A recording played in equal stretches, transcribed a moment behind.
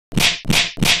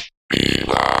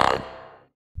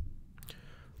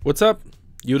What's up?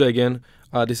 Yuda again.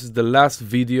 This is the last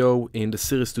video in the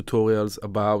series tutorials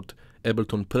about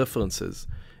Ableton preferences.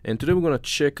 And today we're going to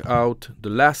check out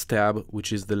the last tab,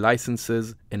 which is the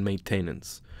licenses and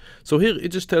maintenance. So here it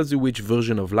just tells you which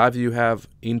version of Live you have,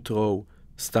 intro,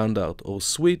 standard, or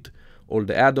suite, all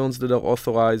the add-ons that are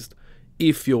authorized.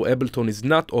 If your Ableton is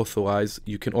not authorized,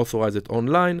 you can authorize it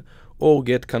online or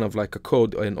get kind of like a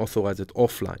code and authorize it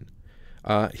offline.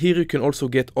 Here you can also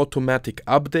get automatic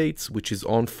updates, which is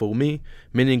on for me,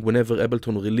 meaning whenever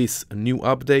Ableton release a new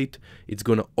update, it's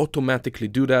going to automatically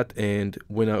do that, and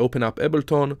when I open up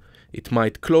Ableton, it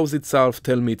might close itself,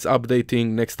 tell me it's updating.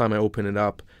 Next time I open it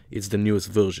up, it's the newest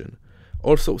version.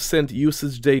 Also send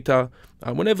usage data.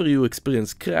 Whenever you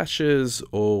experience crashes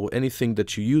or anything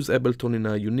that you use Ableton in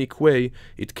a unique way,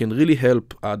 it can really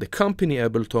help the company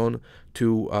Ableton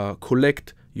to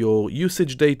collect your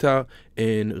usage data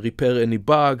and repair any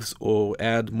bugs or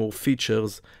add more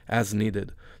features as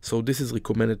needed. So this is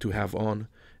recommended to have on.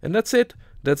 And that's it.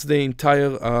 That's the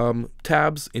entire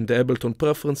tabs in the Ableton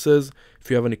preferences. If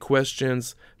you have any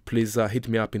questions, please hit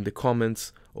me up in the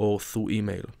comments or through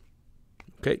email.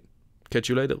 Okay, catch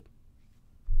you later.